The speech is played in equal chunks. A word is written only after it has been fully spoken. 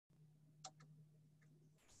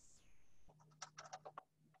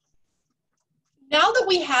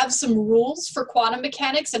we have some rules for quantum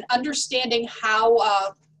mechanics and understanding how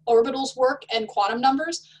orbitals work and quantum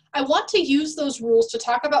numbers, I want to use those rules to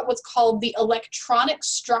talk about what's called the electronic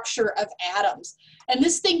structure of atoms. And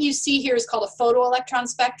this thing you see here is called a photoelectron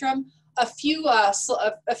spectrum. A few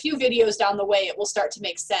videos down the way, it will start to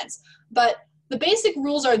make sense. But the basic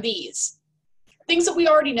rules are these, things that we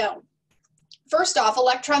already know. First off,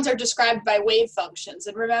 electrons are described by wave functions.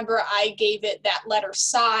 And remember, I gave it that letter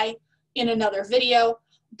psi in another video,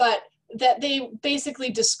 but that they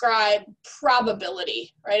basically describe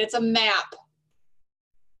probability, right? It's a map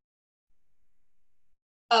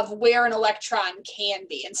of where an electron can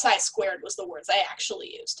be, and psi squared was the words I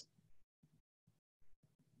actually used.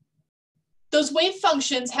 Those wave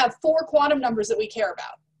functions have 4 quantum numbers that we care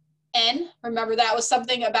about. N, remember that was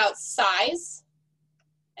something about size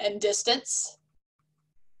and distance.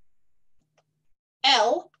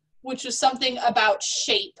 L, which was something about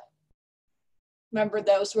shape. Remember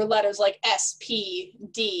those were letters like S, P,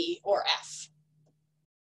 D, or F.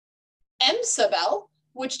 M sub L,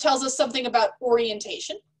 which tells us something about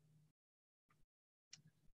orientation.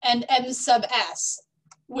 And M sub S,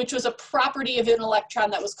 which was a property of an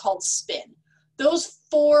electron that was called spin. Those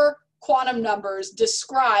 4 quantum numbers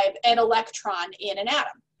describe an electron in an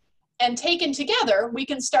atom. And taken together, we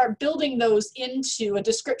can start building those into a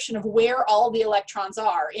description of where all the electrons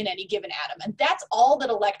are in any given atom. And that's all that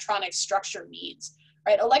electronic structure means,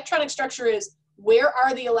 right? Electronic structure is where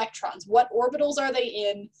are the electrons, what orbitals are they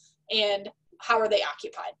in, and how are they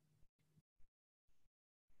occupied.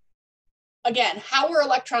 Again, how are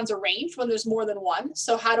electrons arranged when there's more than one?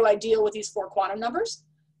 So how do I deal with these 4 quantum numbers?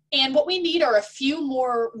 And what we need are a few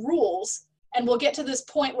more rules, and we'll get to this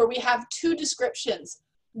point where we have 2 descriptions.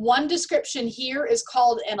 One description here is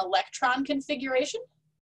called an electron configuration.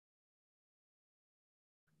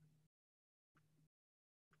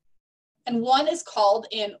 And one is called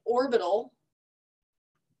an orbital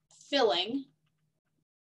filling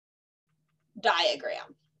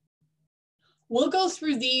diagram. We'll go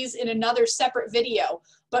through these in another separate video,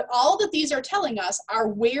 but all that these are telling us are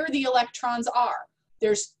where the electrons are.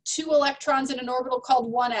 There's 2 electrons in an orbital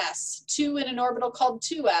called 1s, 2 in an orbital called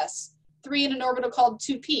 2s, 3 in an orbital called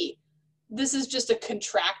 2p. This is just a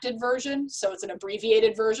contracted version, so it's an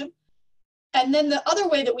abbreviated version. And then the other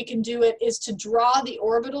way that we can do it is to draw the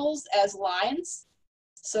orbitals as lines.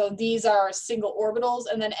 So these are single orbitals,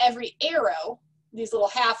 and then every arrow, these little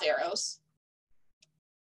half arrows,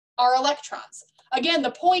 are electrons. Again,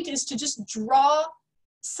 the point is to just draw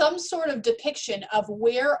some sort of depiction of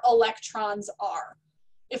where electrons are.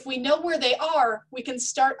 If we know where they are, we can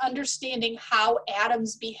start understanding how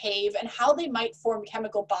atoms behave and how they might form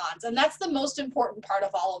chemical bonds. And that's the most important part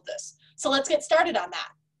of all of this. So let's get started on that.